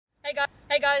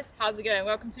Hey guys, how's it going?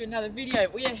 Welcome to another video.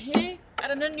 We are here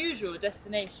at an unusual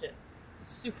destination, the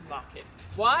supermarket.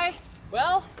 Why?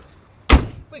 Well,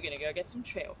 we're gonna go get some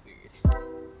trail food.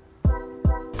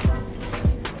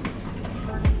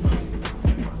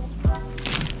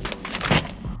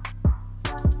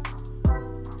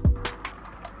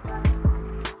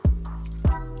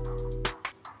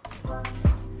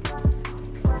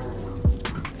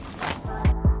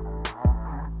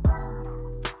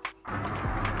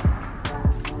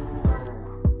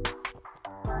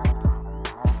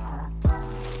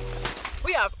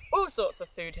 We have all sorts of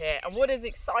food here, and what is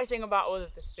exciting about all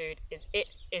of this food is it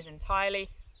is entirely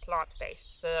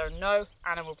plant-based, so there are no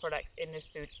animal products in this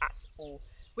food at all.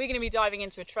 We're going to be diving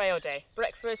into a trail day,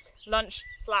 breakfast, lunch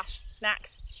 /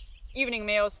 snacks, evening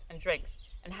meals and drinks,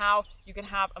 and how you can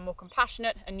have a more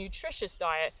compassionate and nutritious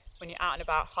diet when you're out and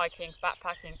about hiking,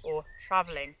 backpacking or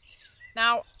traveling.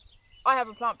 Now, I have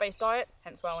a plant-based diet,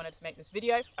 hence why I wanted to make this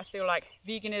video. I feel like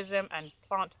veganism and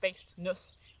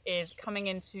plant-basedness is coming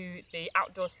into the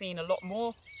outdoor scene a lot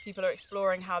more. People are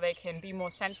exploring how they can be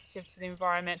more sensitive to the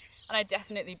environment, and I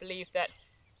definitely believe that,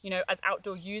 you know, as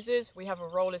outdoor users, we have a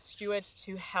role as stewards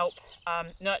to help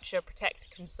nurture,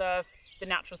 protect, conserve the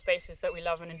natural spaces that we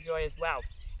love and enjoy as well.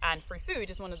 And free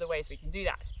food is one of the ways we can do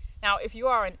that. Now, if you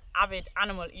are an avid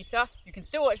animal eater, you can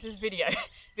still watch this video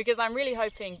because I'm really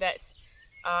hoping that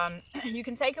you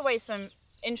can take away some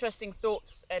interesting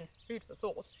thoughts and food for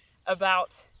thought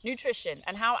about nutrition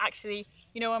and how actually,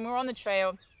 you know, when we're on the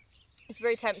trail, it's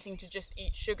very tempting to just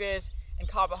eat sugars and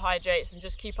carbohydrates and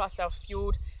just keep ourselves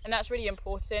fueled, and that's really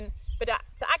important. But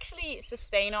to actually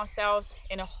sustain ourselves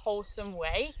in a wholesome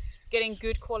way, getting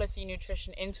good quality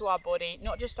nutrition into our body,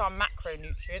 not just our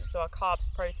macronutrients, so our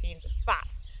carbs, proteins and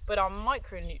fats, but our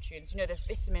micronutrients, you know, there's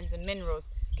vitamins and minerals,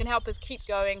 can help us keep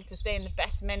going, to stay in the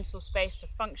best mental space to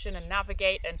function and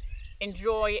navigate and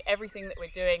enjoy everything that we're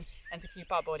doing, and to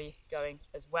keep our body going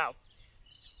as well.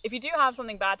 If you do have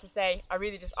something bad to say, I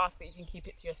really just ask that you can keep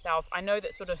it to yourself. I know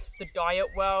that sort of the diet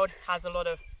world has a lot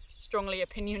of strongly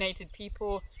opinionated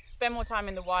people. Spend More Time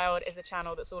in the Wild is a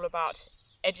channel that's all about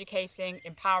educating,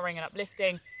 empowering and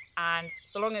uplifting, and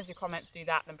so long as your comments do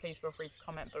that, then please feel free to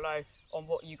comment below on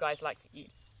what you guys like to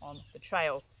eat on the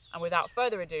trail. And without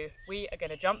further ado, we are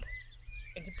going to jump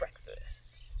into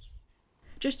breakfast.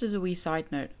 Just as a wee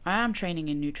side note, I am training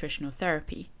in nutritional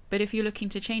therapy, but if you're looking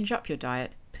to change up your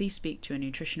diet, please speak to a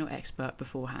nutritional expert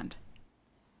beforehand.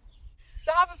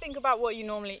 So have a think about what you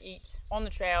normally eat on the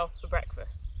trail for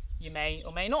breakfast. You may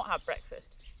or may not have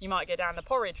breakfast. You might go down the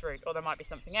porridge route, or there might be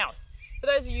something else. For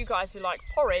those of you guys who like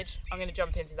porridge, I'm going to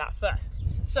jump into that first.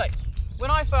 So, when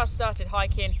I first started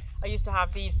hiking, I used to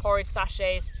have these porridge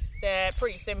sachets. They're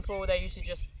pretty simple. They're usually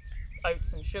just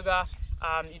oats and sugar.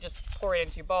 You just pour it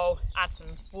into your bowl, add some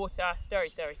water, stir,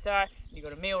 and you've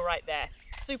got a meal right there.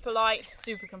 Super light,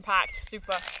 super compact,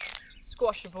 super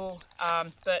squashable,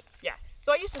 but yeah.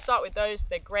 So I used to start with those.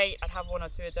 They're great. I'd have 1 or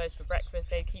 2 of those for breakfast.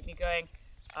 They'd keep me going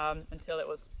until it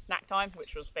was snack time,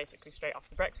 which was basically straight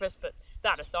after breakfast, but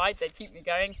that aside, they'd keep me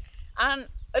going. And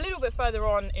a little bit further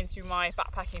on into my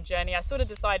backpacking journey, I sort of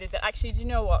decided that actually, do you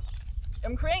know what?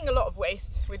 I'm creating a lot of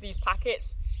waste with these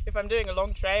packets. If I'm doing a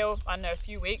long trail, I know a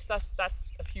few weeks, that's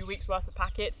a few weeks worth of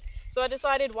packets. So I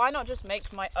decided, why not just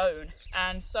make my own?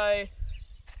 And so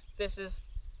this is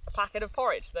a packet of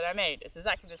porridge that I made. It's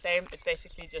exactly the same. It's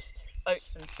basically just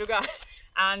oats and sugar.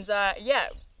 And yeah,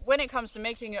 when it comes to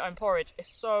making your own porridge,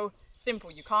 it's so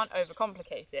simple. You can't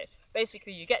overcomplicate it.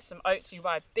 Basically, you get some oats. You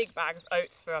buy a big bag of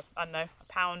oats for, I don't know,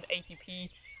 £1, 80p.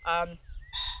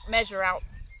 Measure out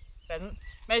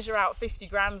 50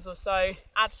 grams or so,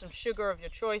 add some sugar of your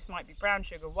choice, might be brown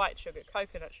sugar, white sugar,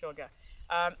 coconut sugar,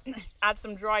 add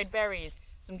some dried berries,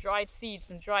 some dried seeds,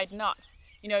 some dried nuts.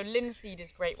 You know, linseed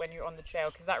is great when you're on the trail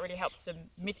because that really helps to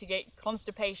mitigate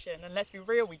constipation, and let's be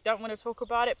real, we don't want to talk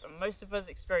about it, but most of us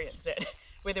experience it.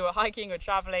 Whether we're hiking or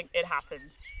traveling, it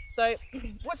happens. So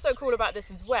what's so cool about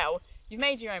this as well, you've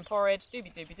made your own porridge,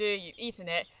 doobie-doobie-doo, you've eaten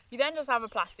it, you then just have a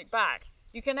plastic bag.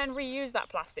 You can then reuse that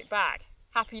plastic bag.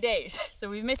 Happy days. So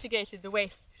we've mitigated the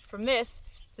waste from this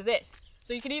to this.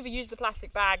 So you can either use the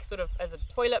plastic bag sort of as a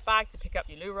toilet bag to pick up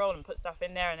your loo roll and put stuff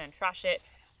in there and then trash it.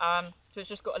 So it's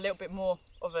just got a little bit more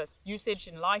of a usage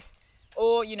in life.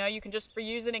 Or, you know, you can just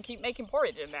reuse it and keep making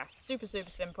porridge in there. Super,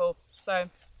 super simple. So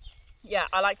yeah,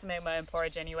 I like to make my own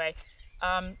porridge anyway.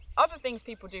 Other things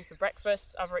people do for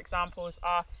breakfast, other examples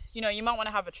are, you know, you might want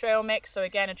to have a trail mix. So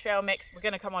again, a trail mix, we're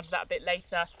going to come on to that a bit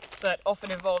later, but often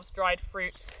involves dried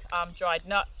fruits, dried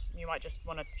nuts. You might just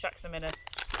want to chuck some in a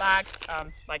bag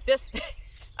like this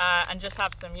and just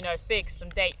have some, you know, figs, some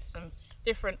dates, some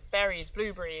different berries,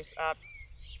 blueberries,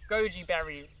 goji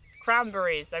berries,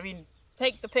 cranberries. I mean,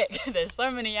 take the pick. There's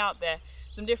so many out there,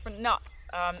 some different nuts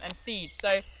and seeds.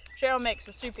 So trail mix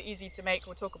are super easy to make.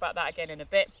 We'll talk about that again in a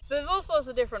bit. So there's all sorts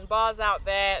of different bars out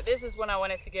there. This is one I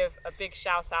wanted to give a big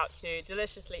shout out to,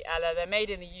 Deliciously Ella. They're made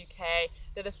in the UK.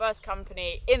 They're the first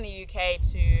company in the UK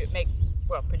to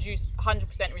produce 100%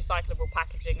 recyclable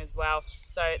packaging as well.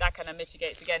 So that kind of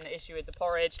mitigates again the issue with the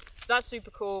porridge. So that's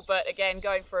super cool. But again,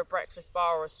 going for a breakfast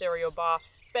bar or a cereal bar,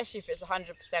 especially if it's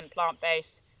 100%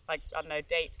 plant-based, like, I don't know,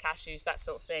 dates, cashews, that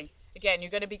sort of thing. Again,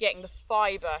 you're going to be getting the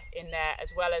fiber in there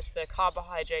as well as the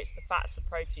carbohydrates, the fats, the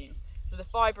proteins. So the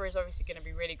fiber is obviously going to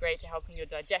be really great to helping your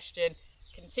digestion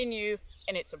continue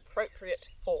in its appropriate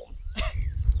form.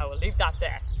 I will leave that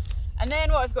there. And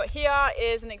then what I've got here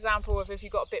is an example of if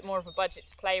you've got a bit more of a budget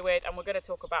to play with, and we're going to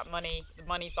talk about money, the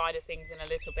money side of things in a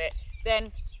little bit,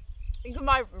 then you can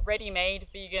buy ready-made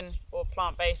vegan or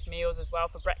plant-based meals as well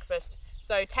for breakfast.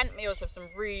 So tent meals have some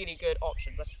really good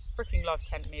options. I freaking love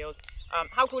tent meals.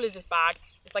 How cool is this bag?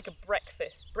 It's like a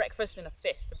breakfast in a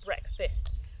fist, a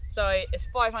breakfast. So it's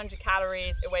 500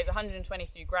 calories, it weighs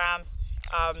 123 grams.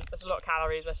 That's a lot of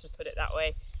calories, let's just put it that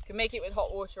way. You can make it with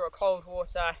hot water or cold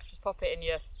water. Just pop it in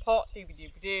your pot,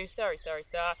 doobie-doobie-doo, stir,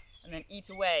 and then eat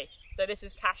away. So this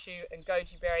is cashew and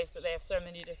goji berries, but they have so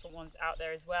many different ones out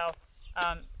there as well.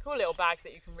 Cool little bags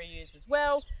that you can reuse as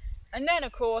well. And then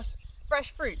of course,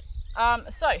 fresh fruit.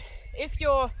 So if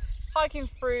you're hiking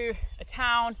through a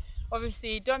town,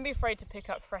 obviously don't be afraid to pick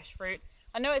up fresh fruit.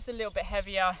 I know it's a little bit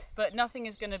heavier, but nothing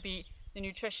is going to beat the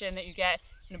nutrition that you get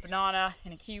in a banana,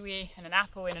 in a kiwi, in an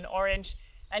apple, in an orange.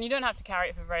 And you don't have to carry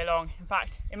it for very long. In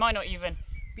fact, it might not even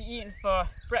be eaten for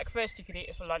breakfast. You could eat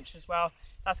it for lunch as well.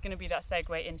 That's going to be that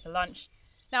segue into lunch.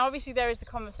 Now, obviously there is the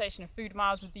conversation of food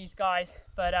miles with these guys,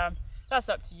 but that's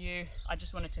up to you. I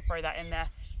just wanted to throw that in there.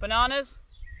 Bananas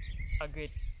are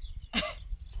good.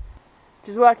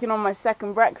 Just working on my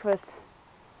second breakfast.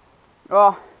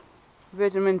 Oh,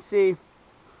 vitamin C.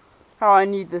 How I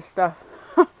need this stuff.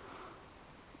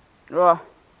 Oh,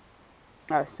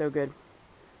 that's so good.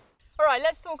 Alright,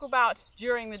 let's talk about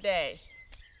during the day.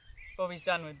 Bobby's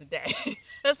done with the day.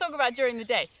 Let's talk about during the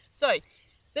day. So,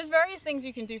 there's various things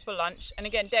you can do for lunch. And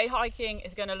again, day hiking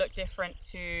is going to look different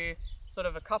to sort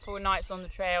of a couple of nights on the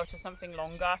trail to something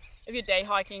longer. If you're day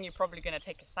hiking, you're probably going to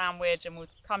take a sandwich, and we'll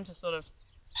come to sort of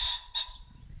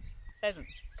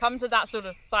come to that sort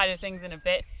of side of things in a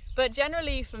bit. But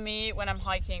generally for me, when I'm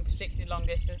hiking, particularly long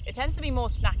distance, it tends to be more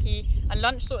snacky, and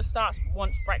lunch sort of starts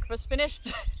once breakfast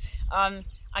finished.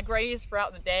 I graze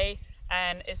throughout the day,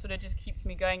 and it sort of just keeps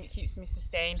me going, it keeps me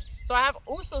sustained. So I have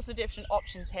all sorts of different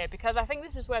options here, because I think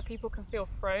this is where people can feel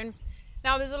thrown.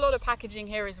 Now there's a lot of packaging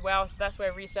here as well, so that's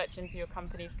where research into your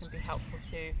companies can be helpful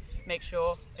to make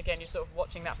sure, again, you're sort of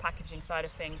watching that packaging side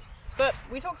of things. But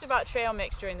we talked about trail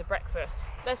mix during the breakfast.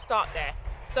 Let's start there.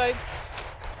 So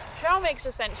trail mix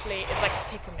essentially is like a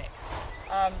pick a mix.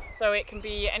 So it can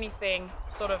be anything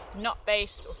sort of nut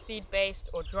based or seed based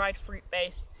or dried fruit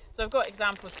based. So I've got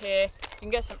examples here. You can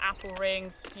get some apple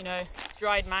rings, you know,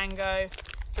 dried mango,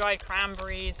 dried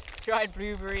cranberries, dried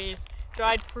blueberries,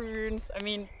 dried prunes. I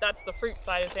mean, that's the fruit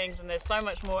side of things, and there's so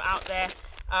much more out there.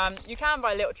 You can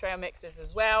buy little trail mixes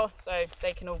as well, so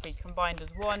they can all be combined as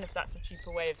one if that's a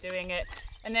cheaper way of doing it.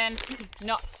 And then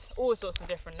nuts, all sorts of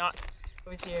different nuts.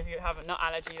 Obviously if you have a nut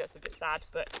allergy, that's a bit sad,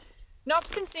 but nuts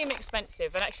can seem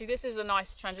expensive, and actually this is a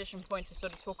nice transition point to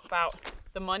sort of talk about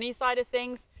the money side of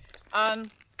things.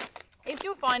 If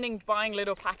you're finding buying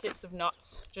little packets of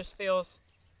nuts just feels,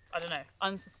 I don't know,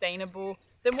 unsustainable,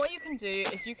 then what you can do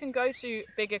is you can go to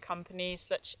bigger companies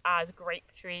such as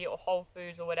Grapetree or Whole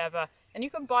Foods or whatever, and you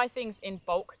can buy things in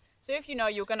bulk. So if you know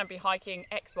you're going to be hiking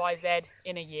XYZ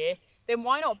in a year, then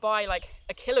why not buy like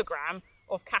a kilogram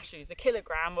of cashews, a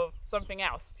kilogram of something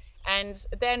else, and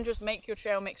then just make your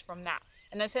trail mix from that.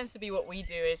 And that tends to be what we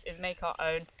do is make our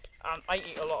own. I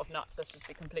eat a lot of nuts, let's just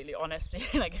be completely honest.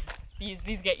 Like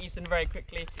these get eaten very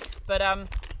quickly, but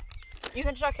you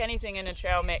can chuck anything in a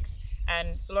trail mix,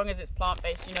 and so long as it's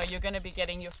plant-based, you know, you're going to be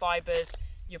getting your fibers,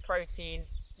 your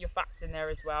proteins, your fats in there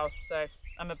as well. So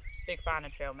I'm a big fan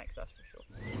of trail mix, that's for sure.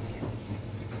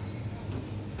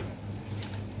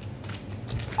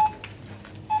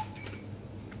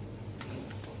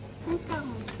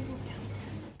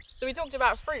 So we talked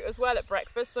about fruit as well at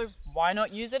breakfast, so why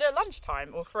not use it at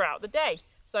lunchtime or throughout the day?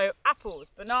 So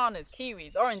apples, bananas,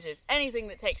 kiwis, oranges, anything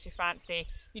that takes your fancy.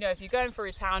 You know, if you're going through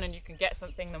a town and you can get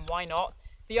something, then why not?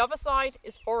 The other side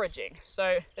is foraging.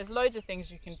 So there's loads of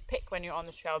things you can pick when you're on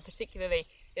the trail, particularly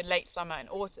in late summer and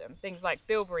autumn. Things like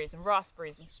bilberries and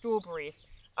raspberries and strawberries,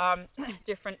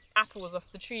 different apples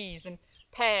off the trees and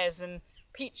pears and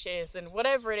peaches and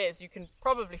whatever it is. You can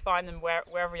probably find them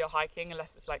wherever you're hiking,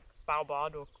 unless it's like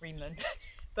Svalbard or Greenland.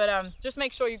 But just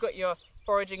make sure you've got your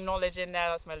foraging knowledge in there.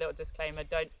 That's my little disclaimer.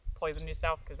 Don't poison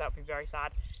yourself, because that would be very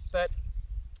sad. But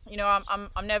you know,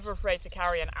 I'm never afraid to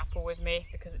carry an apple with me,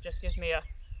 because it just gives me a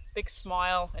big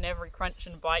smile in every crunch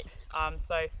and bite.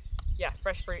 So yeah,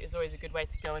 fresh fruit is always a good way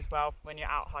to go as well when you're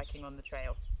out hiking on the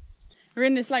trail. We're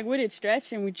in this like wooded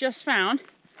stretch, and we just found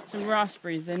some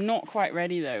raspberries. They're not quite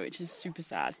ready though, which is super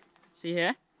sad. See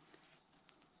here?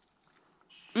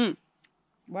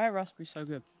 Why are raspberries so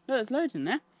good? Oh, there's loads in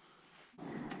there.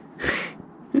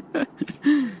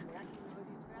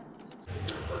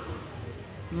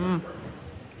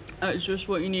 That's just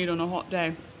what you need on a hot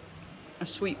day. A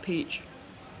sweet peach.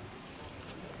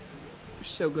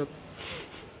 So good.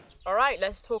 All right,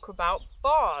 let's talk about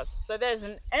bars. So there's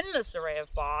an endless array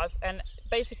of bars, and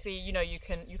basically, you know, you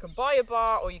can buy a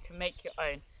bar or you can make your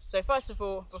own. So first of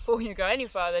all, before you go any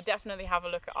further, definitely have a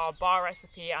look at our bar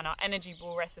recipe and our energy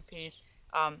ball recipes.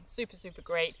 Super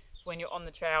great when you're on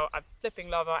the trail. I flipping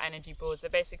love our energy balls. They're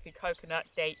basically coconut,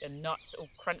 date and nuts all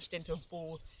crunched into a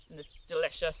ball, and it's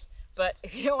delicious. But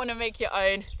if you don't want to make your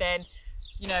own, then,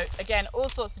 you know, again, all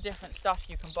sorts of different stuff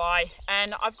you can buy.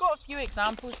 And I've got a few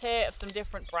examples here of some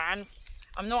different brands.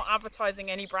 I'm not advertising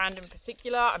any brand in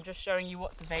particular, I'm just showing you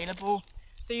what's available.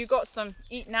 So you've got some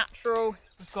Eat Natural,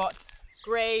 we've got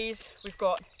Grays, we've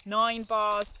got 9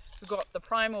 bars, we've got the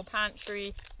Primal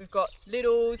Pantry, we've got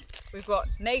Lidl's, we've got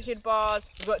Naked Bars,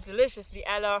 we've got Deliciously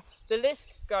Ella. The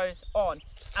list goes on.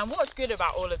 And what's good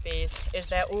about all of these is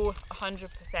they're all 100%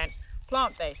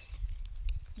 plant-based.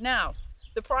 Now,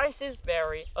 the prices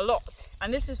vary a lot,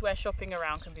 and this is where shopping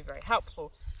around can be very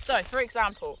helpful. So, for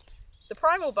example, the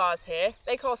Primal bars here,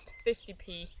 they cost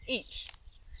 50p each.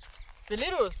 The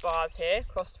Lidl's bars here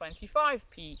cost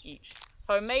 25p each.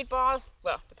 Homemade bars,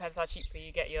 well, depends how cheaply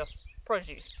you get your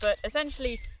produce. But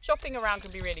essentially, shopping around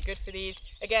can be really good for these.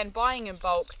 Again, buying in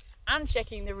bulk and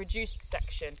checking the reduced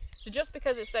section. So just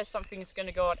because it says something is going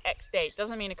to go on X date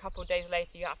doesn't mean a couple of days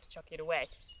later you have to chuck it away.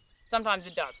 Sometimes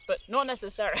it does, but not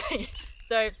necessarily.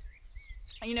 So,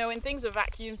 you know, when things are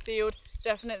vacuum sealed,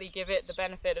 definitely give it the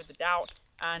benefit of the doubt.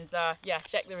 And yeah,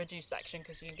 check the reduced section,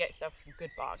 because you can get yourself some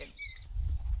good bargains.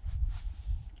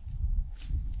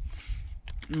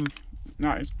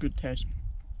 That is good taste.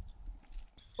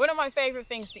 One of my favourite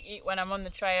things to eat when I'm on the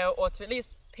trail, or to at least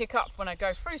pick up when I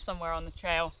go through somewhere on the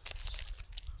trail,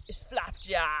 is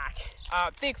flapjack.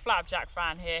 Big flapjack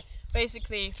fan here.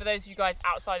 Basically, for those of you guys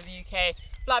outside of the UK,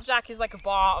 flapjack is like a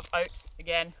bar of oats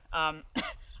again.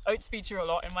 Oats feature a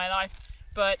lot in my life,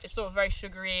 but it's sort of very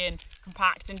sugary and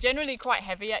compact and generally quite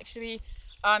heavy actually.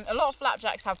 A lot of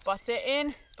flapjacks have butter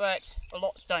in, but a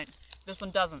lot don't. This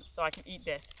one doesn't, so I can eat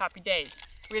this. Happy days.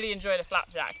 Really enjoy the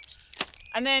flapjack.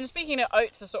 And then speaking of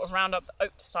oats, to sort of round up the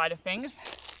oat side of things,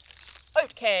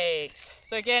 oat cakes.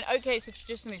 So again, oat cakes are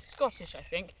traditionally Scottish, I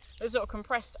think. They're sort of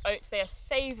compressed oats. They are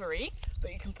savoury,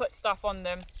 but you can put stuff on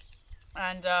them.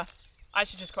 And I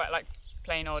actually just quite like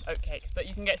plain old oat cakes, but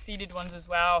you can get seeded ones as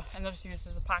well. And obviously this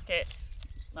is a packet,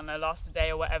 I don't know, lasts a day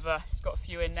or whatever. It's got a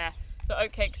few in there. So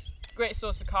oat cakes, great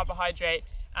source of carbohydrate,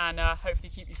 and hopefully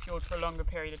keep you fueled for a longer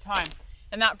period of time.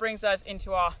 And that brings us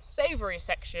into our savoury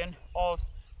section of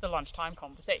the lunchtime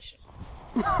conversation.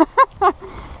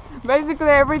 Basically,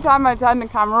 every time I turn the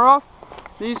camera off,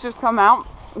 these just come out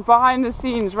behind the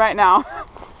scenes right now.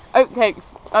 Oat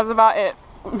cakes, that's about it.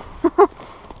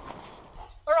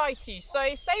 Alrighty,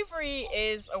 so savoury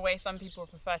is a way some people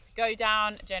prefer to go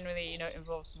down. Generally, you know, it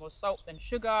involves more salt than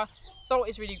sugar. Salt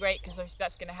is really great because obviously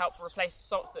that's going to help replace the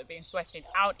salts that are being sweated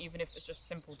out, even if it's just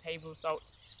simple table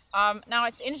salt. Now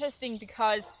it's interesting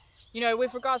because, you know,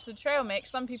 with regards to the trail mix,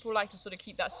 some people like to sort of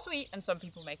keep that sweet and some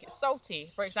people make it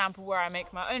salty. For example, where I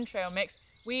make my own trail mix,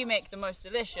 we make the most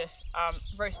delicious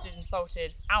roasted and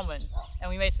salted almonds, and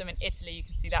we made some in Italy. You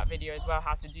can see that video as well,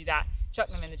 how to do that. Chuck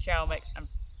them in the trail mix and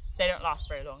they don't last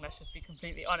very long, let's just be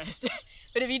completely honest.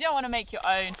 But if you don't want to make your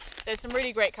own, there's some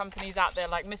really great companies out there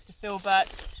like Mr.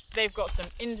 Filbert's. So they've got some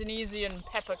Indonesian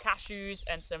pepper cashews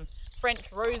and some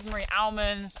French rosemary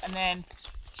almonds, and then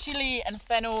chili and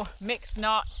fennel mixed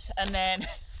nuts, and then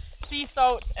sea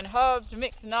salt and herb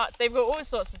mixed nuts. They've got all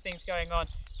sorts of things going on.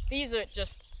 These are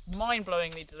just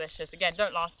mind-blowingly delicious. Again,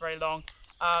 don't last very long,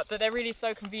 but they're really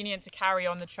so convenient to carry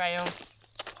on the trail,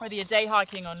 whether you're day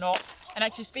hiking or not. And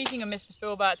actually, speaking of Mr.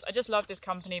 Filbert's, I just love this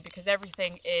company because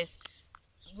everything is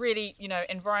really, you know,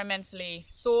 environmentally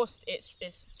sourced.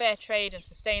 It's fair trade and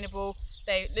sustainable.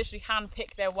 They literally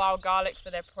hand-pick their wild garlic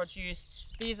for their produce.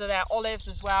 These are their olives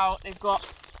as well. They've got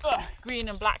green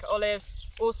and black olives,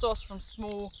 all sourced from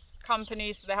small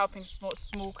companies. So they're helping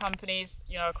small companies,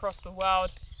 you know, across the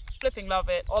world. flipping love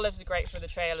it. Olives are great for the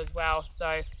trail as well.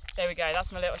 So there we go.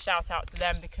 That's my little shout out to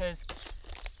them, because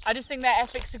I just think their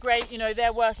ethics are great. You know,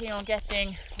 they're working on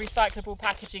getting recyclable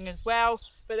packaging as well.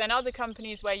 But then other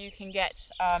companies where you can get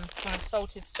sort of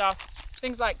salted stuff,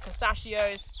 things like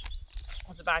pistachios.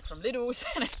 There's a bag from Lidl's.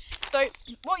 So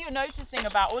what you're noticing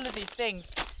about all of these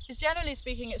things is, generally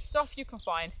speaking, it's stuff you can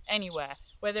find anywhere,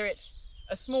 whether it's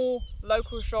a small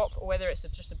local shop or whether it's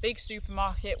just a big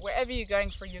supermarket. Wherever you're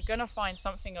going for, you're going to find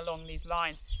something along these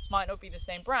lines. Might not be the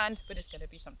same brand, but it's going to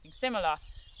be something similar.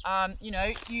 You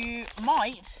know, you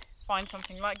might find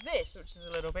something like this, which is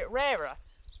a little bit rarer.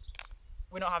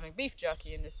 We're not having beef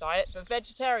jerky in this diet, but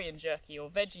vegetarian jerky or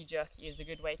veggie jerky is a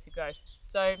good way to go.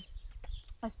 So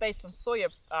it's based on soya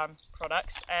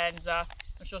products, and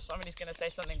I'm sure somebody's going to say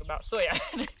something about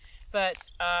soya. But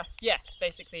yeah,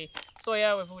 basically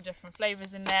soya with all different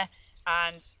flavors in there.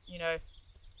 And, you know,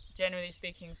 generally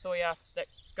speaking, soya that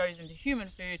goes into human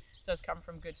food does come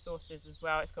from good sources as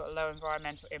well. It's got a low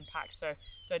environmental impact, so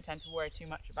don't tend to worry too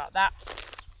much about that.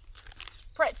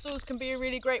 Pretzels can be a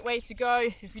really great way to go.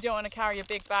 If you don't want to carry a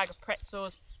big bag of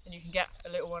pretzels, then you can get a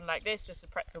little one like this. This is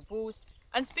pretzel balls.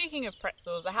 And speaking of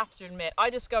pretzels, I have to admit, I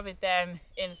discovered them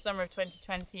in summer of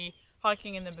 2020,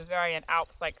 hiking in the Bavarian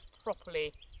Alps, like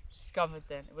properly discovered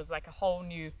them. It was like a whole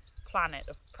new planet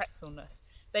of pretzelness.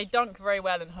 They dunk very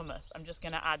well in hummus. I'm just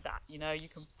going to add that. You know, you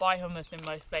can buy hummus in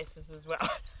most places as well.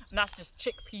 And that's just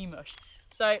chickpea mush.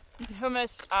 So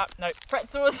hummus,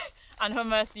 pretzels and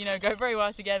hummus, you know, go very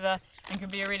well together and can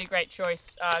be a really great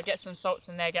choice. Get some salts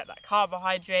in there, get that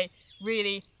carbohydrate,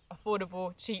 really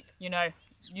affordable, cheap, you know,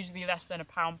 usually less than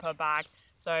 £1 per bag.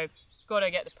 So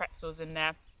gotta get the pretzels in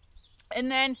there.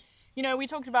 And then, you know, we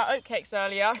talked about oatcakes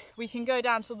earlier. We can go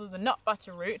down sort of the nut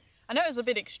butter route. I know it's a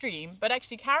bit extreme, but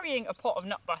actually carrying a pot of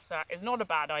nut butter is not a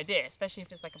bad idea, especially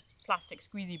if it's like a plastic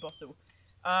squeezy bottle.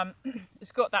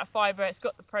 It's got that fibre, it's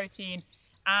got the protein.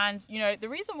 And, you know, the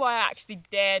reason why I actually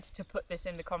dared to put this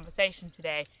in the conversation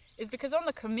today is because on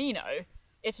the Camino,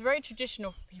 it's very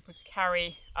traditional for people to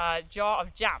carry a jar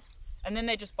of jam. And then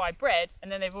they just buy bread,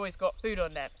 and then they've always got food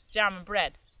on there. Jam and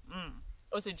bread.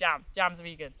 Also jam. Jam's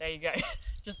vegan. There you go.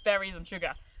 Just berries and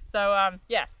sugar. So,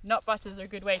 yeah, nut butters are a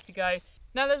good way to go.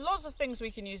 Now, there's lots of things we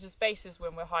can use as bases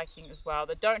when we're hiking as well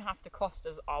that don't have to cost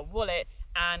us our wallet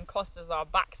and cost us our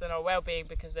backs and our well-being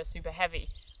because they're super heavy.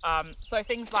 So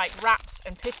things like wraps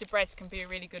and pita breads can be a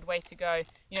really good way to go,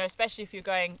 you know, especially if you're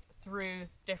going through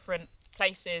different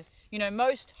places. You know,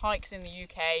 most hikes in the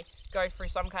UK go through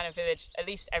some kind of village at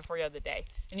least every other day.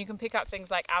 And you can pick up things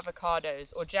like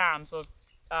avocados or jams or,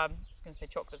 I was going to say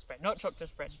chocolate spread, not chocolate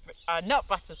spread, but nut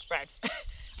butter spreads,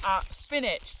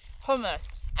 spinach,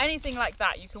 hummus, anything like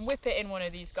that. You can whip it in one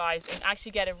of these guys and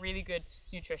actually get a really good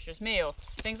nutritious meal.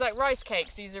 Things like rice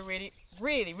cakes, these are really,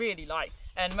 really, really light.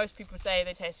 And most people say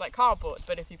they taste like cardboard,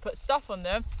 but if you put stuff on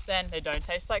them, then they don't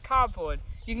taste like cardboard.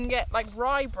 You can get like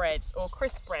rye breads or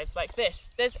crisp breads like this.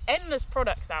 There's endless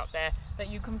products out there that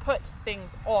you can put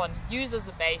things on, use as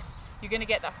a base. You're going to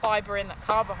get that fibre in, that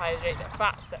carbohydrate, that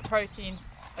fats, that proteins.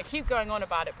 I keep going on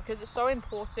about it because it's so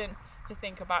important to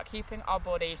think about keeping our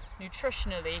body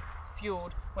nutritionally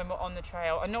fueled when we're on the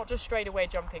trail and not just straight away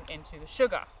jumping into the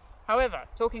sugar. However,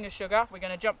 talking of sugar, we're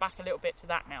going to jump back a little bit to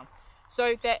that now.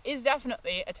 So there is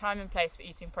definitely a time and place for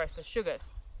eating processed sugars.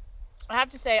 I have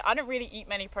to say, I don't really eat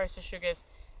many processed sugars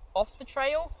off the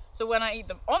trail. So when I eat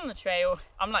them on the trail,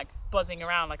 I'm like buzzing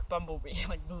around like a bumblebee,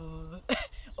 like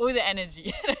all the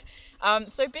energy.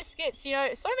 So biscuits, you know,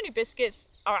 so many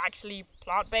biscuits are actually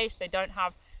plant-based. They don't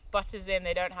have butters in,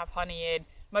 they don't have honey in.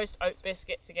 Most oat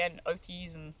biscuits, again,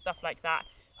 oaties and stuff like that,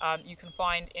 you can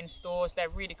find in stores. They're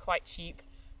really quite cheap,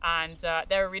 and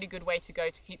they're a really good way to go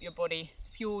to keep your body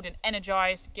fueled and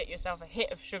energized, get yourself a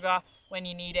hit of sugar when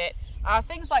you need it.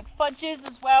 Things like fudges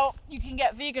as well. You can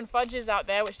get vegan fudges out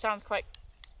there, which sounds quite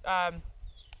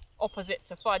opposite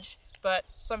to fudge, but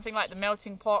something like the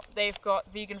Melting Pot, they've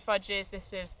got vegan fudges.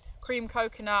 This is cream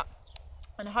coconut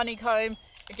and honeycomb.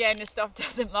 Again, this stuff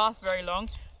doesn't last very long,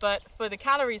 but for the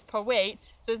calories per weight,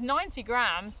 so it's 90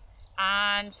 grams,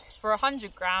 and for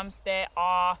 100 grams there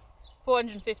are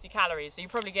 450 calories. So you're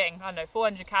probably getting, I don't know,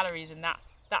 400 calories in that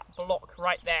block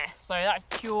right there. So that's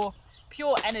pure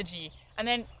energy. And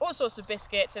then all sorts of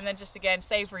biscuits, and then just again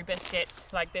savory biscuits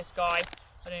like this guy.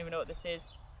 I don't even know what this is.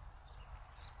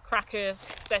 Crackers,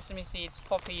 sesame seeds,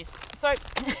 poppies. So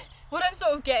what I'm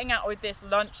sort of getting at with this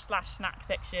lunch/snack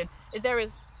section is there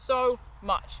is so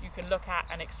much you can look at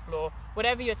and explore.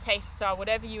 Whatever your tastes are,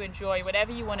 whatever you enjoy,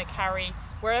 whatever you want to carry,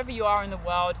 wherever you are in the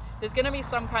world, there's going to be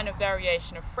some kind of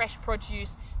variation of fresh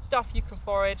produce, stuff you can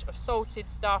forage, of salted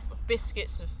stuff, of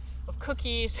biscuits, of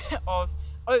cookies, of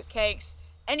oat cakes.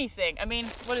 anything. I mean,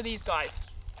 what are these guys?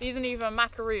 These aren't even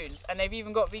macaroons, and they've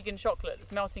even got vegan chocolate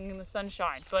that's melting in the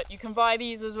sunshine, but you can buy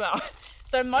these as well.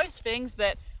 So most things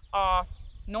that are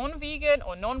non-vegan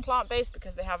or non-plant-based,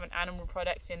 because they have an animal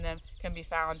product in them, can be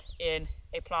found in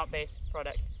a plant-based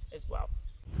product as well.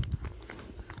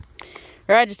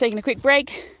 Alright, just taking a quick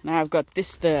break. Now I've got this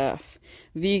stuff.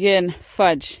 Vegan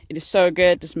fudge. It is so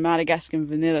good, this Madagascan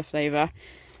vanilla flavour.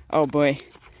 Oh boy.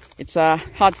 It's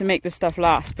hard to make this stuff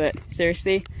last, but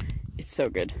seriously, it's so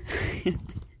good.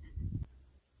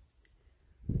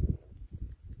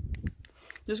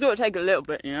 Just got to take a little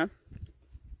bit, you know.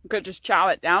 You could just chow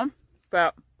it down,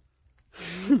 but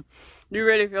you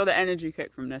really feel the energy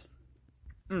kick from this.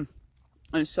 And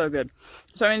it's so good.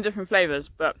 So many different flavours,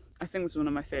 but I think this is one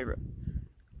of my favourite.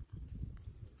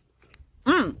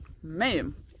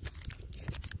 Man.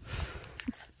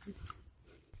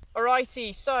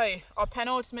 Alrighty, so our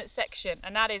penultimate section,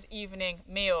 and that is evening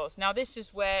meals. Now this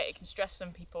is where it can stress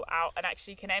some people out and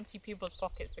actually can empty people's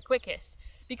pockets the quickest,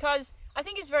 because I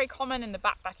think it's very common in the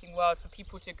backpacking world for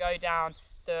people to go down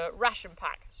the ration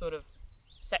pack sort of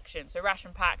section. So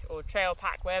ration pack or trail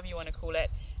pack, whatever you want to call it.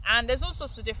 And there's all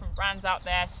sorts of different brands out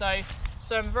there. So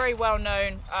some very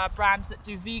well-known brands that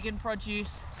do vegan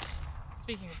produce.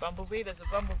 Speaking of bumblebee, there's a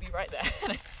bumblebee right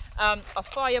there. A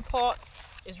fire pot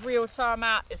is Real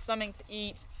Tarmat, is Something to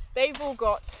Eat. They've all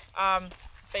got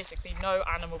basically no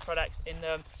animal products in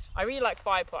them. I really like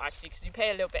Fire Pot actually, because you pay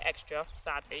a little bit extra,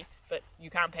 sadly, but you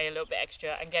can pay a little bit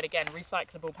extra and get, again,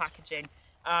 recyclable packaging.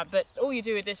 But all you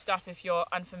do with this stuff, if you're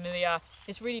unfamiliar,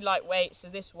 it's really lightweight. So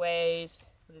this weighs,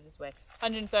 what does this weigh?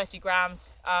 130 grams.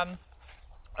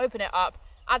 Open it up,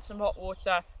 add some hot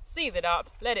water, seethe it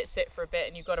up, let it sit for a bit,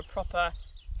 and you've got a proper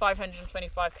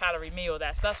 525 calorie meal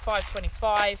there. So that's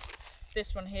 525.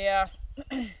 This one here,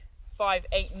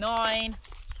 589.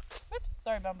 Whoops,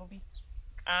 sorry bumblebee.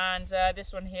 And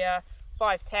this one here,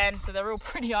 510. So they're all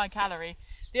pretty high calorie.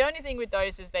 The only thing with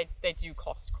those is they do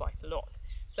cost quite a lot.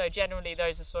 So generally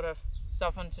those are sort of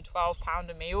 £7 to £12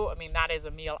 a meal. I mean, that is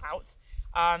a meal out.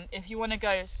 If you want to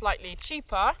go slightly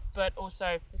cheaper, but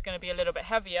also it's going to be a little bit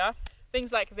heavier,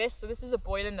 things like this. So this is a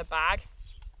boil in the bag.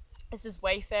 This is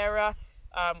Wayfarer.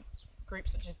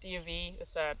 Groups such as D&V,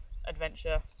 it's an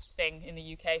adventure thing in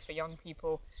the UK for young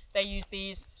people. They use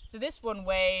these. So this one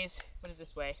weighs, what does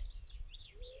this weigh?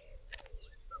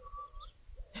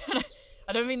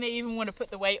 I don't think they even want to put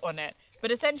the weight on it.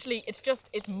 But essentially it's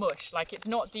mush. Like, it's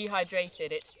not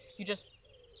dehydrated. You just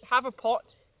have a pot,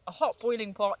 a hot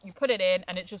boiling pot, you put it in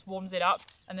and it just warms it up,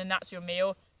 and then that's your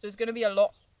meal. So it's going to be a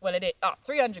lot, well, it is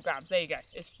 300 grams, there you go.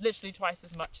 It's literally twice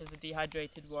as much as a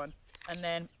dehydrated one. And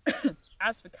then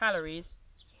as for calories,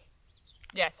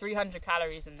 yeah, 300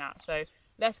 calories in that. So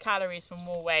less calories for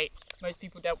more weight. Most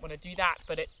people don't want to do that,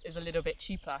 but it is a little bit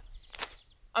cheaper.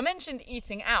 I mentioned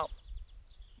eating out.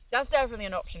 That's definitely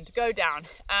an option to go down.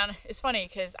 And it's funny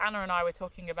because Anna and I were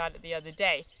talking about it the other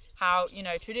day, how, you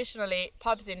know, traditionally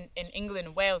pubs in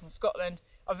England, Wales and Scotland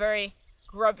are very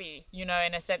grubby, you know,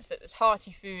 in a sense that there's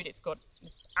hearty food, it's got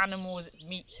animals, it's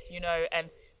meat, you know, and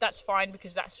that's fine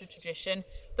because that's the tradition.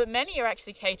 But many are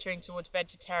actually catering towards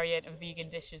vegetarian and vegan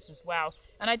dishes as well.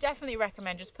 And I definitely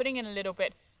recommend just putting in a little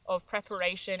bit of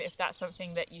preparation if that's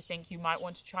something that you think you might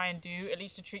want to try and do, at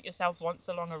least to treat yourself once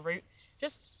along a route.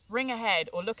 Just ring ahead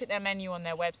or look at their menu on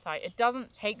their website. It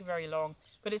doesn't take very long,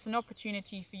 but it's an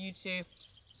opportunity for you to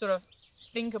sort of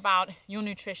think about your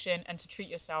nutrition and to treat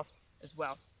yourself as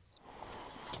well.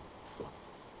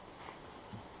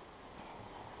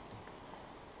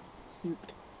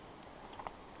 Soup.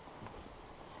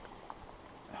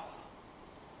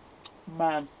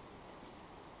 Man,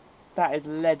 that is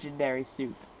legendary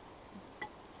soup.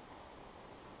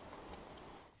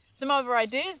 Some other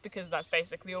ideas, because that's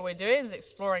basically all we're doing, is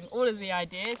exploring all of the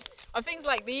ideas, are things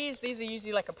like these. These are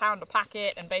usually like £1 a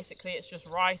packet, and basically it's just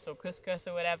rice or couscous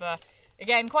or whatever.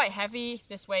 Again, quite heavy.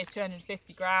 This weighs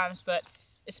 250 grams, but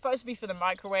it's supposed to be for the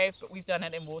microwave, but we've done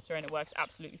it in water and it works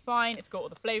absolutely fine. It's got all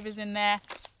the flavours in there.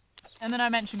 And then I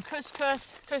mentioned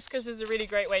couscous. Couscous is a really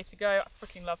great way to go. I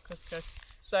freaking love couscous.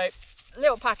 So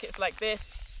little packets like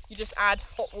this, you just add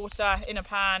hot water in a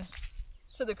pan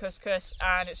to the couscous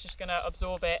and it's just going to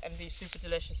absorb it and be super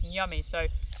delicious and yummy. So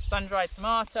sun-dried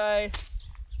tomato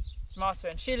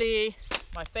and chili,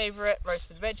 my favourite,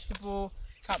 roasted vegetable.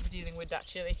 Can't be dealing with that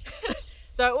chili.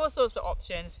 So all sorts of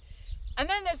options. And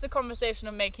then there's the conversation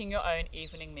of making your own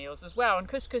evening meals as well. And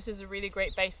couscous is a really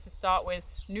great base to start with.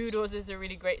 Noodles is a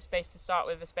really great space to start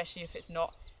with, especially if it's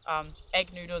not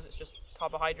egg noodles, it's just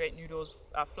carbohydrate noodles,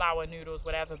 flour noodles,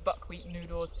 whatever, buckwheat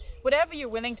noodles, whatever you're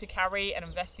willing to carry and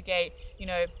investigate. You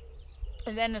know,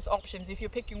 And then there's options. If you're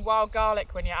picking wild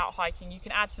garlic when you're out hiking, you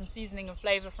can add some seasoning and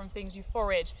flavour from things you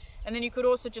forage. And then you could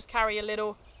also just carry a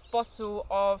little bottle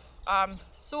of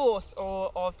sauce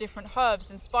or of different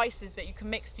herbs and spices that you can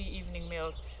mix to your evening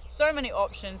meals. So many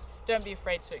options. Don't be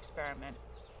afraid to experiment.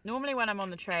 Normally when I'm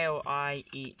on the trail, I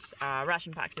eat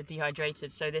ration packs that are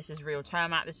dehydrated. So this is real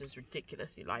Termat. This is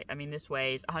ridiculously light. I mean, this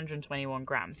weighs 121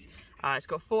 grams. It's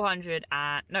got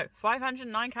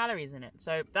 509 calories in it.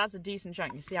 So that's a decent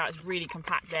chunk. You see how it's really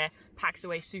compact there, packs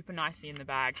away super nicely in the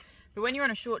bag. But when you're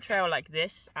on a short trail like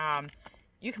this,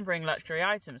 you can bring luxury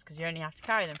items because you only have to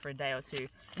carry them for a day or two.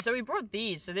 And so we brought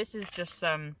these. So this is just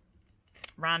some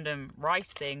random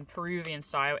rice thing, Peruvian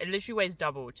style. It literally weighs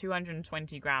double,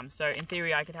 220 grams. So in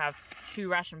theory, I could have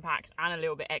 2 ration packs and a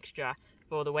little bit extra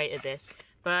for the weight of this.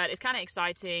 But it's kind of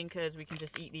exciting because we can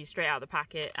just eat these straight out of the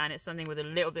packet, and it's something with a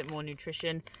little bit more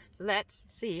nutrition. So let's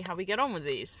see how we get on with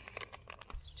these.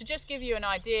 To just give you an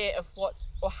idea of what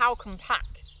or how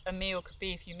compact a meal could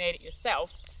be if you made it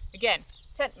yourself, again,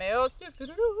 tent meals, look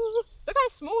how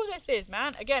small this is,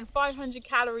 man. Again, 500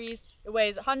 calories, it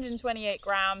weighs 128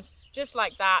 grams, just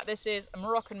like that. This is a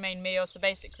Moroccan main meal, so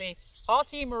basically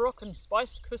hearty Moroccan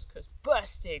spiced couscous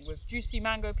bursting with juicy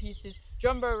mango pieces,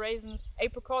 jumbo raisins,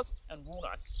 apricots and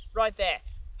walnuts. Right there.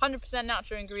 100%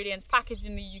 natural ingredients, packaged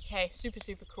in the UK, super,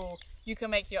 super cool. You can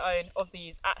make your own of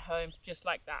these at home, just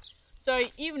like that. So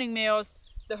evening meals,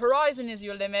 the horizon is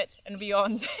your limit and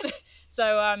beyond.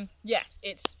 So yeah,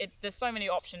 there's so many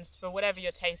options for whatever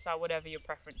your tastes are, whatever your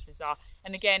preferences are,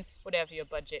 and again, whatever your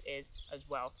budget is as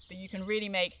well. But you can really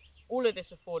make all of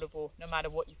this affordable no matter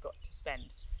what you've got to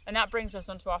spend. And that brings us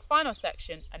on to our final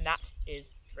section, and that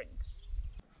is drinks.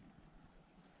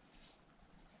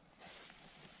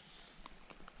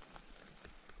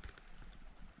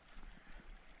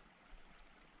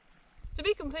 To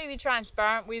be completely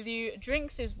transparent with you,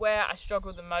 drinks is where I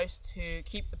struggle the most to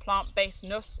keep the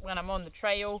plant-based-ness when I'm on the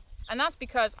trail. And that's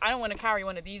because I don't want to carry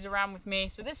one of these around with me.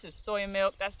 So this is soya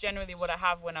milk. That's generally what I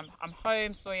have when I'm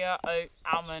home. Soya, oat,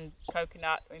 almond,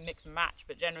 coconut. We mix and match,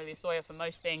 but generally soya for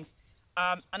most things.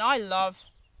 And I love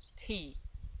tea.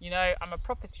 You know, I'm a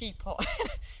proper teapot.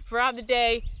 Throughout the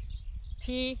day,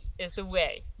 tea is the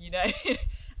way, you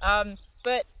know.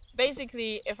 But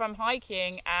basically, if I'm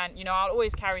hiking, and you know, I'll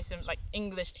always carry some like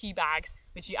English tea bags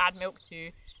which you add milk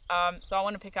to, so I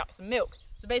want to pick up some milk.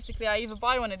 So basically I either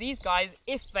buy one of these guys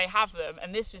if they have them,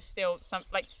 and this is still some,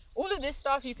 like, all of this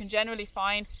stuff you can generally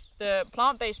find. The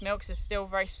plant-based milks is still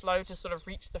very slow to sort of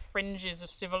reach the fringes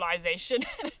of civilization.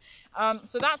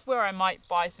 So that's where I might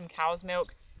buy some cow's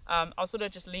milk. I'll sort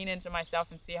of just lean into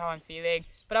myself and see how I'm feeling.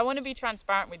 But I want to be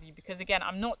transparent with you because, again,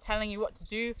 I'm not telling you what to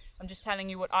do. I'm just telling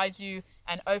you what I do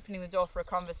and opening the door for a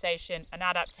conversation and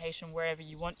adaptation wherever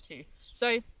you want to.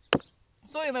 So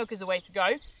soya milk is a way to go.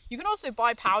 You can also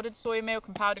buy powdered soya milk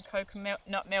and powdered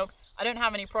coconut milk. I don't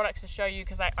have any products to show you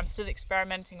because I'm still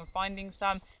experimenting and finding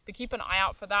some. But keep an eye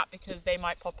out for that because they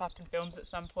might pop up in films at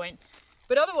some point.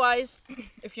 But otherwise,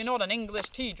 if you're not an English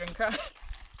tea drinker,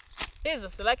 here's a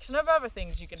selection of other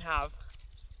things you can have.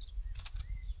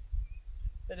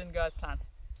 That didn't go as planned.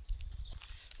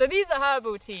 So these are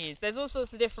herbal teas. There's all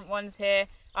sorts of different ones here.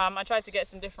 I tried to get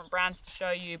some different brands to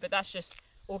show you, but that's just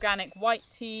organic white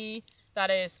tea. That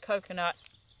is coconut,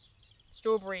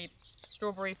 strawberry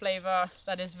flavor.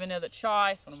 That is vanilla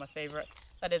chai, it's one of my favorite.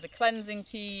 That is a cleansing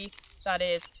tea. That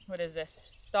is, what is this?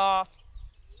 Star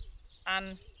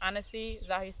anisey, is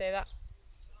that how you say that?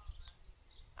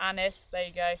 Anise, there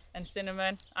you go, and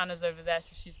cinnamon. Anna's over there, so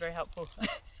she's very helpful.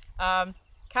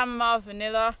 Chamomile,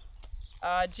 vanilla,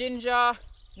 ginger,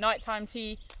 nighttime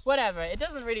tea, whatever. It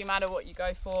doesn't really matter what you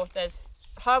go for. There's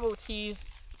herbal teas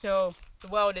till the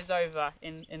world is over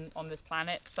on this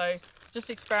planet. So just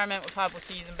experiment with herbal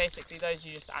teas, and basically those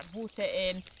you just add water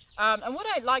in. And what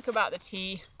I like about the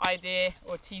tea idea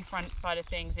or tea front side of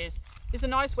things is it's a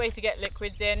nice way to get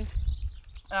liquids in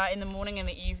the morning and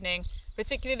the evening.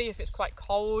 Particularly if it's quite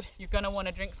cold, you're going to want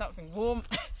to drink something warm.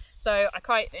 So I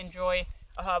quite enjoy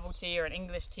a herbal tea or an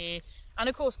English tea. And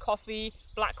of course coffee.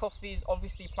 Black coffee is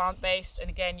obviously plant-based, and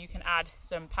again you can add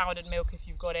some powdered milk if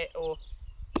you've got it, or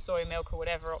soy milk, or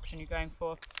whatever option you're going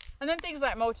for. And then things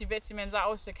like multivitamins, I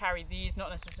also carry these, not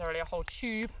necessarily a whole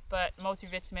tube, but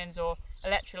multivitamins or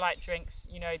electrolyte drinks,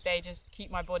 you know, they just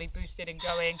keep my body boosted and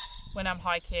going when I'm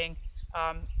hiking,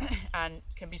 and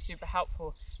can be super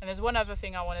helpful. And there's one other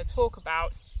thing I want to talk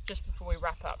about just before we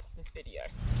wrap up this video.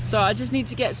 So I just need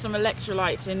to get some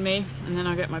electrolytes in me, and then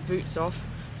I'll get my boots off.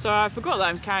 So I forgot that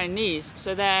I was carrying these.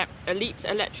 So they're elite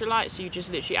electrolytes, so you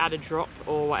just literally add a drop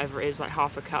or whatever it is, like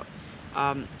half a cup,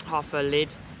 half a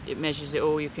lid. It measures it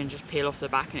all. You can just peel off the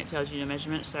back and it tells you the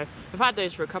measurements. So I've had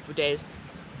those for a couple of days.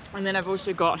 And then I've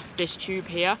also got this tube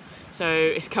here, so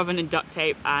it's covered in duct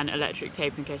tape and electric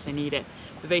tape in case I need it.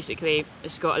 But basically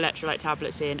it's got electrolyte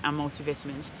tablets in and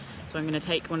multivitamins. So I'm going to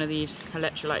take one of these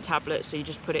electrolyte tablets, so you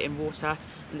just put it in water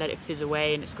and let it fizz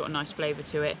away, and it's got a nice flavour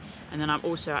to it. And then I'm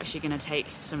also actually going to take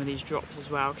some of these drops as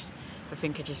well, because I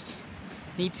think I just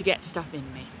need to get stuff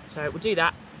in me. So we'll do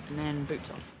that and then boots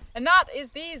off. And that is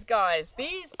these guys.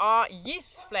 These are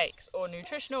yeast flakes, or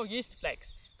nutritional yeast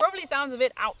flakes. Probably sounds a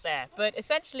bit out there, but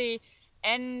essentially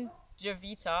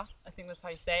Engevita, I think that's how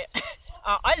you say it.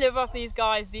 I live off these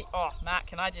guys. Oh, Matt,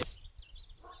 can I just...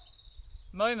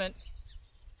 Moment.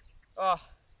 Oh,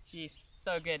 jeez,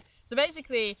 so good. So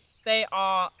basically, they're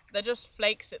just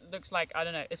flakes. It looks like, I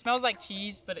don't know, it smells like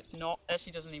cheese, but it's not. It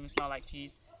actually doesn't even smell like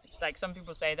cheese. Like, some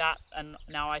people say that, and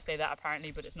now I say that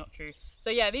apparently, but it's not true. So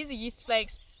yeah, these are yeast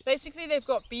flakes. Basically, they've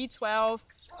got B12,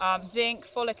 zinc,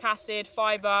 folic acid,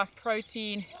 fiber,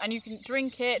 protein, and you can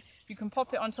drink it. You can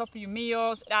pop it on top of your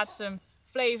meals. It adds some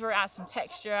flavor, adds some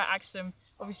texture, adds some,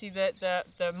 obviously, the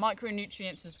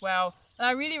micronutrients as well. And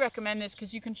I really recommend this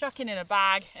because you can chuck it in a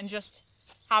bag and just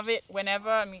have it whenever.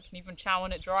 I mean, you can even chow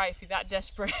on it dry if you're that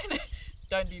desperate.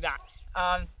 Don't do that.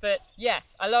 But yeah,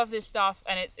 I love this stuff,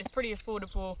 and it's pretty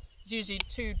affordable. It's usually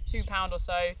 £2 or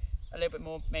so, a little bit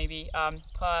more maybe,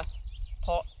 per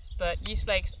pot. But yeast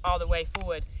flakes are the way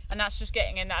forward, and that's just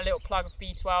getting in that little plug of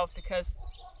B12, because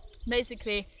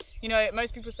basically, you know,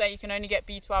 most people say you can only get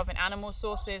B12 in animal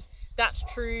sources. That's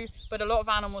true, but a lot of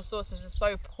animal sources are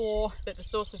so poor that the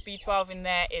source of B12 in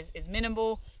there is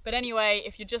minimal. But anyway,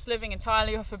 if you're just living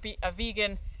entirely off a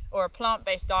vegan or a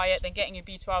plant-based diet, then getting your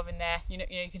B12 in there, you know,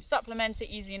 you can supplement it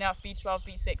easy enough, B12,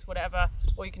 B6, whatever,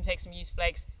 or you can take some yeast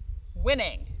flakes.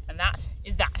 Winning, and that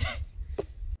is that.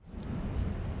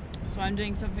 So I'm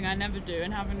doing something I never do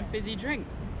and having a fizzy drink,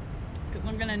 because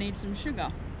I'm going to need some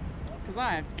sugar, because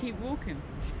I have to keep walking.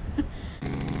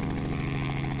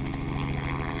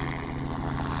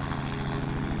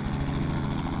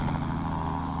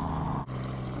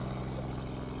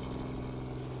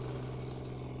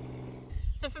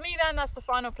 So for me then, that's the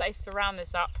final place to round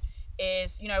this up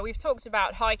is, you know, we've talked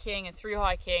about hiking and through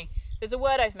hiking. There's a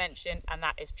word I've mentioned, and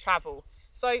that is travel.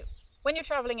 So when you're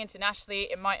traveling internationally,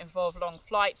 it might involve long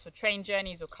flights or train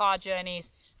journeys or car journeys.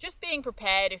 Just being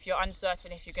prepared if you're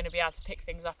uncertain if you're going to be able to pick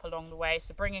things up along the way.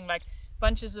 So bringing like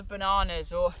bunches of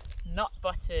bananas or nut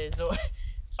butters or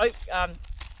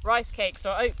rice cakes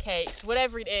or oat cakes,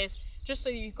 whatever it is, just so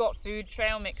you've got food,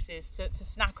 trail mixes to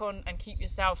snack on and keep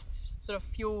yourself sort of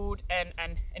fueled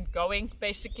and going,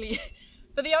 basically.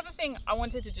 But the other thing I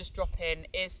wanted to just drop in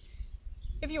is,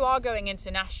 if you are going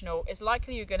international, it's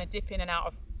likely you're going to dip in and out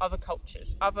of other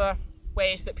cultures, other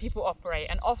ways that people operate,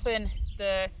 and often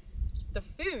the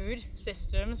food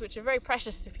systems, which are very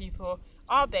precious to people,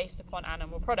 are based upon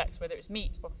animal products, whether it's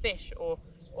meat or fish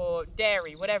or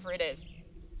dairy, whatever it is.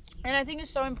 And I think it's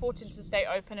so important to stay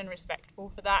open and respectful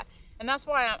for that, and that's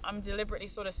why I'm deliberately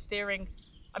sort of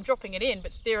I'm dropping it in,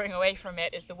 but steering away from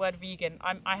it is the word vegan.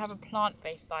 I have a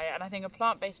plant-based diet, and I think a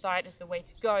plant-based diet is the way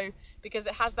to go, because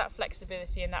it has that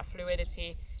flexibility and that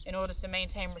fluidity in order to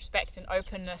maintain respect and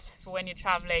openness for when you're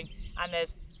traveling, and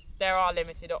there are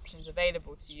limited options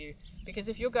available to you. Because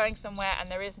if you're going somewhere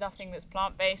and there is nothing that's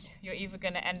plant-based, you're either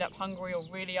going to end up hungry or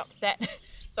really upset.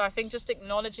 So I think just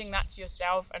acknowledging that to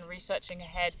yourself and researching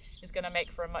ahead is going to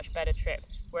make for a much better trip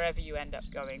wherever you end up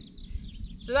going.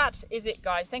 So that is it,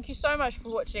 guys. Thank you so much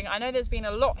for watching. I know there's been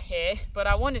a lot here, but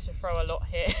I wanted to throw a lot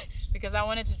here because I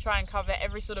wanted to try and cover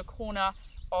every sort of corner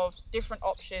of different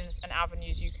options and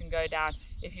avenues you can go down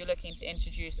if you're looking to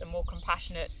introduce a more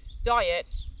compassionate diet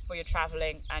for your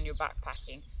traveling and your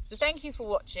backpacking. So thank you for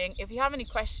watching. If you have any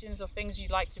questions or things you'd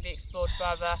like to be explored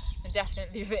further, then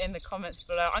definitely leave it in the comments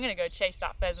below. I'm going to go chase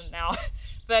that pheasant now.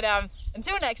 But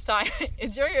until next time,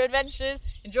 enjoy your adventures,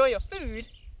 enjoy your food,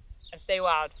 and stay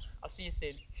wild. I'll see you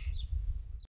soon.